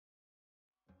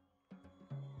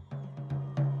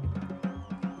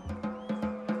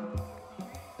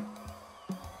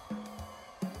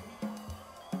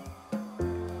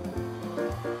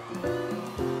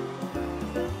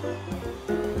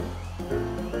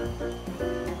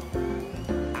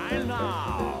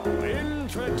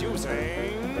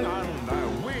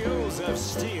of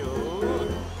steel.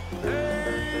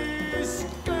 Hey,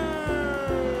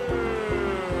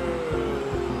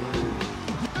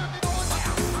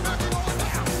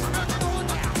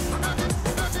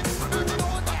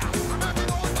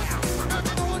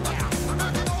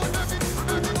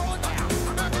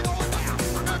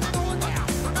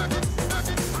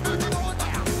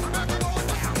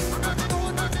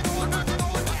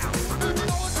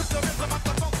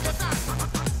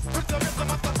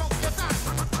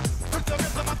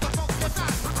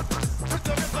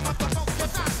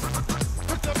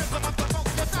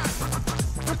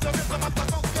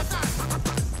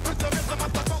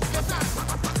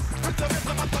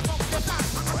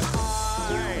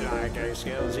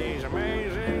 skills, he's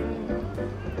amazing.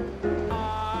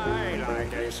 I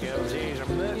like A skills, he's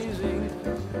amazing.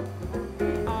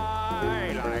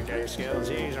 I like A skills,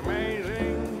 he's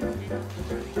amazing.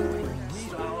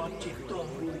 Stálo ti to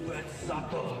vůbec za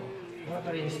to? Já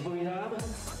tady vzpomínám.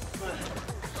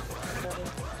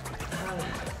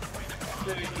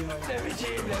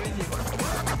 Nevidím.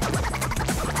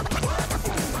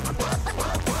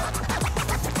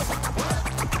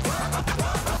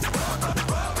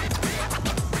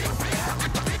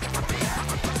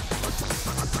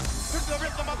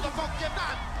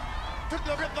 Took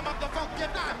the rhythm of the funky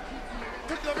night.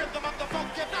 Took the rhythm of the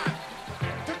funky night.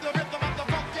 Took the rhythm of the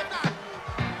funky night.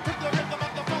 Took the rhythm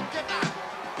of the funky night.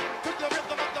 Took the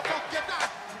rhythm of the funky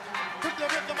night. Took the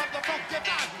rhythm of the funky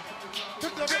night.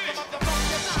 Took the rhythm of the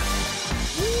funky night.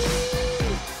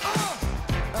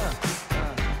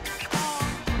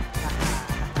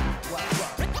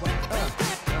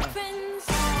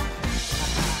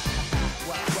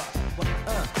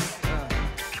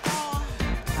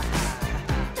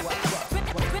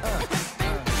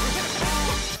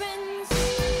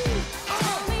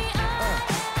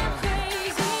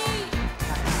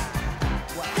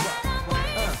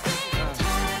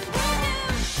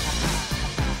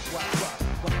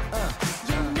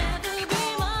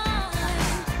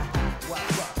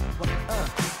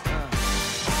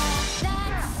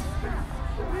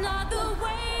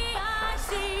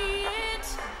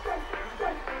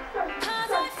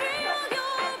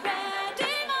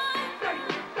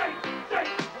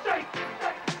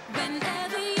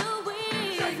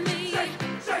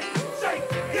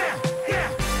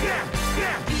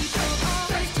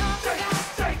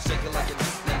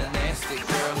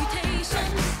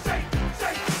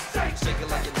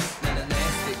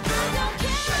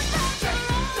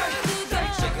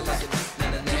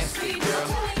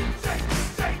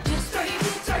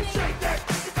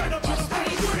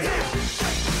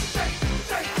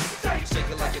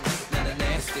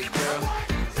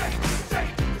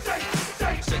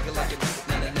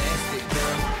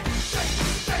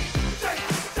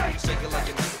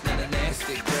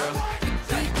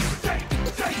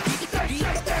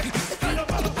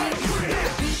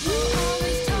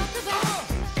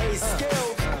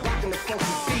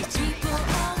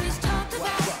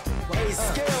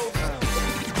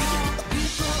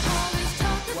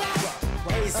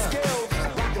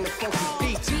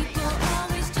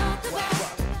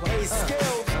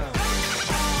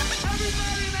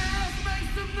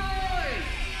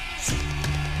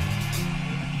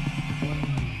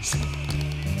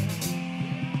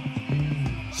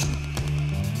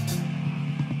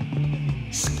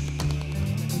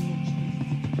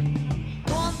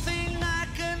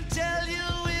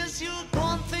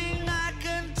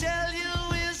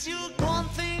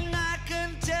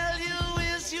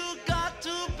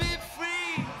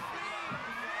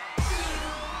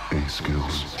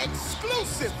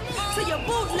 Exclusive to your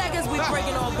bootleggers, we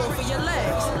breaking on both of your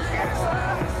legs.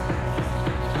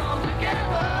 Come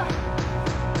together,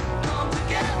 come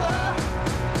together,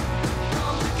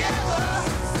 come together,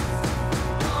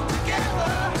 come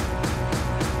together,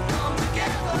 come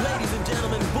together. Ladies and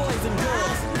gentlemen, boys and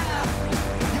girls,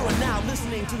 you are now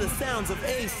listening to the sounds of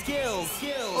A Skills.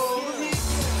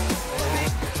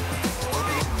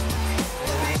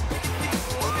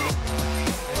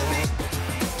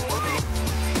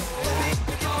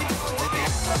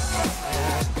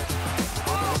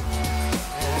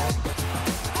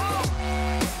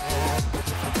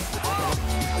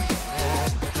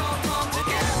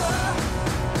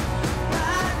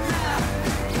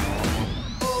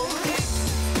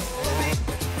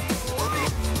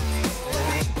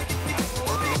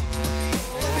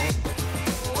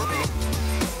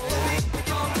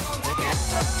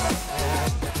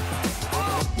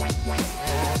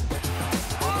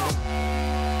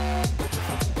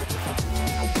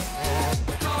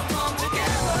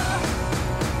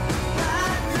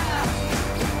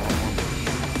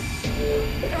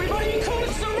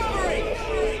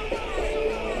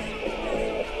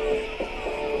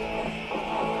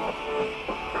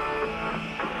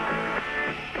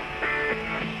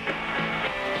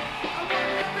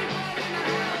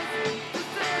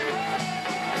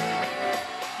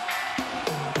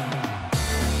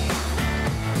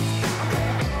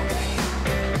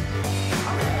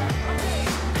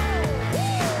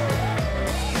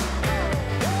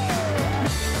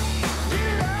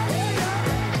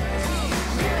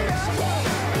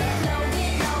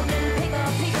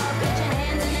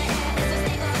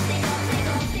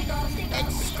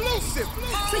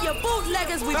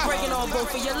 on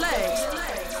both of your legs.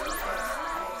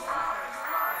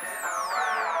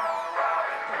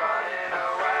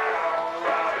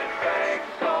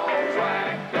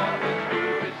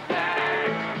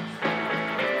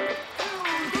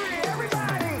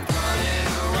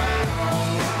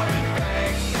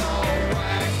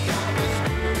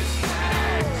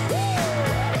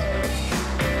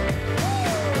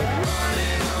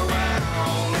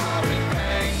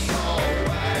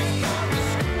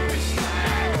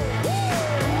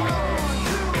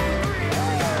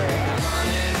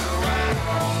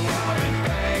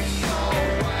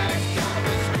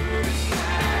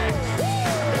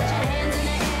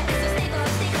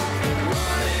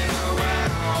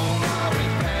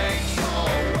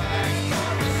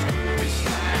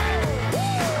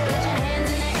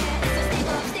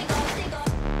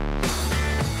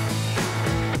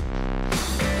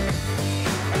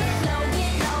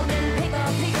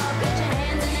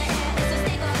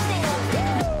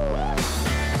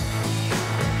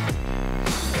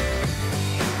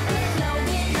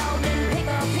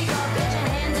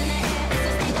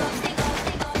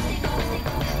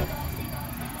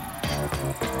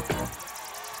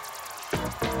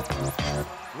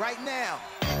 Right now,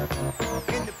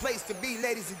 in the place to be,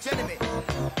 ladies and gentlemen,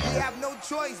 we have no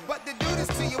choice but to do this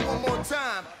to you one more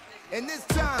time. And this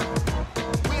time,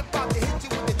 we're about to hit you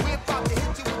with the, we're about to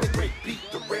hit you with the great beat,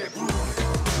 the red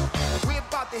groove. We're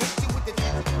about to hit you with the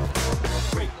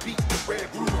great beat, the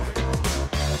red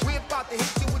groove. We're about to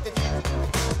hit you with the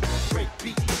great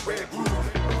beat, the red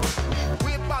groove.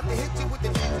 We're about to hit you with the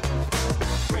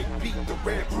great beat, the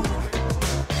red groove.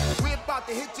 We're about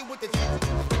to hit you with the.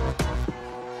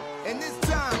 And this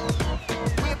time,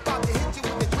 we're about to hit you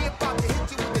with the, we're about to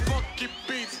hit you with the funky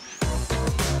beats.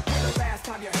 When the last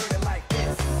time you heard it like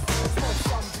this? Smoke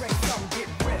some, drink some, get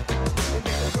ripped. And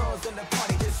make the girls in the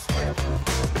party just strip.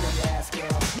 When you ask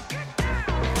girl,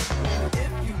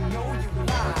 if you know you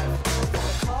live, from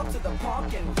the club to the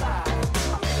park and live,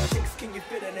 how many chicks can you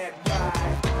fit in that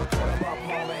ride? Put 'em up,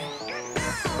 homie.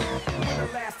 When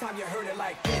the last time you heard it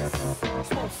like this?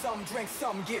 Smoke some, drink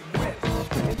some, get ripped.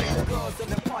 And make the girls in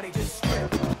the party just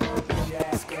strip. You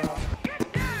ask girl.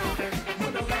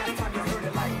 When the last time you heard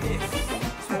it like this?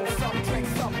 Smoke some, drink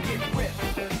some, get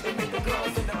ripped. And make the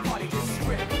girls in the party just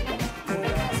strip.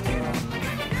 You ask girl.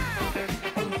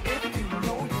 Only if you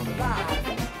know you live.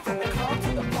 From the club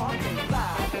to the park and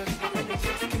live. How many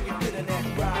chicks can you fit in that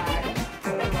ride?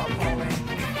 Put 'em up, homie.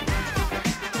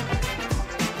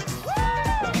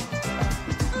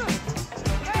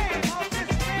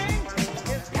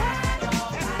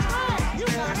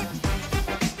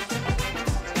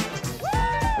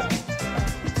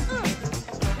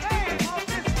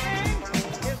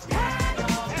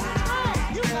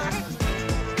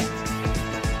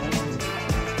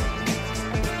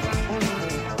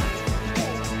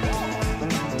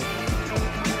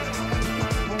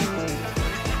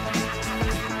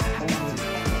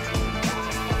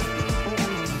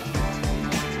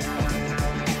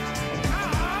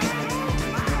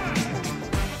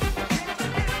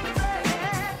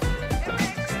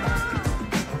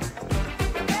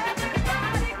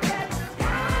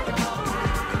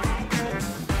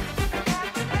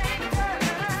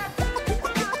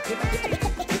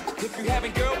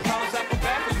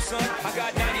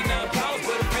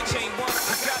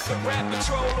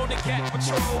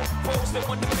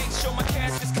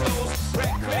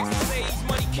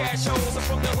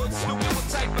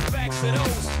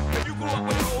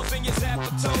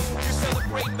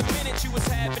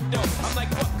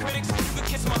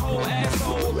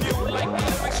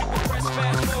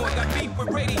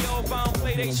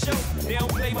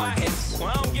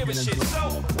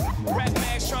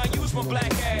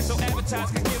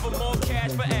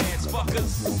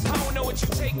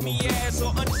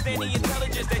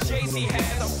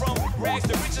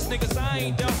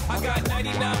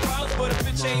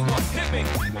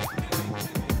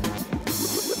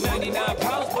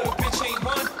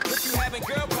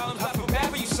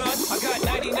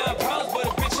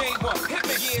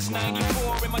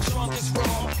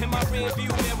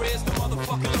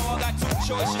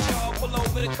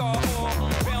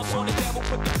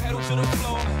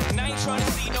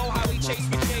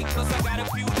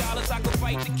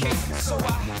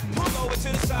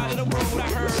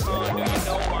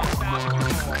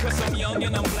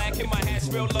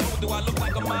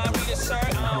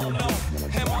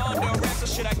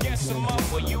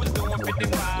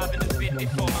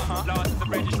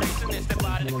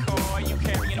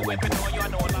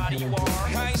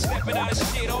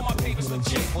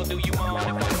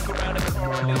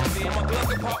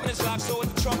 So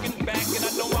it's the trunk in the back, and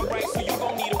I know my rights, so you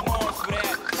gon' need a warrant for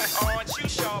that. Aren't you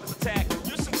sharp for tax?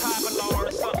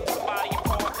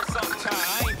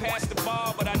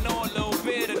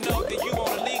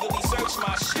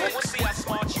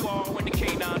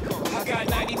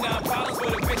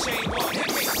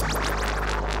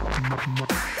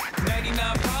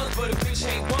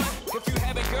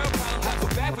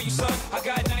 for you, son. I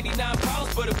got 99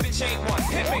 problems, but a bitch ain't one.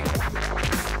 Hit me.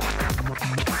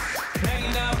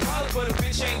 99 problems, but a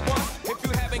bitch ain't one. If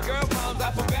you having girl problems,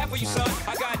 I feel bad for you, son.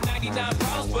 I got 99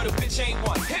 problems, but a bitch ain't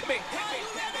one. Hit me.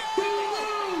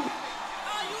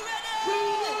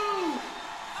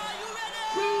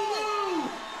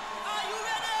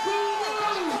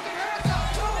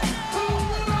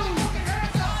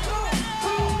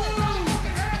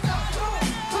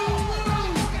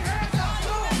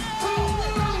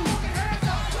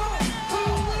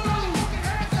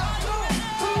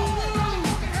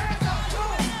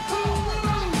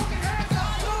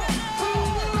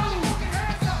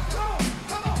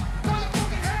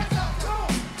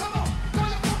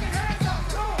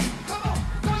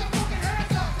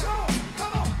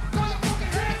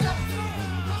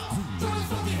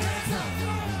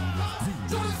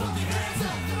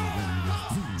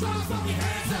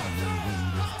 Hands up.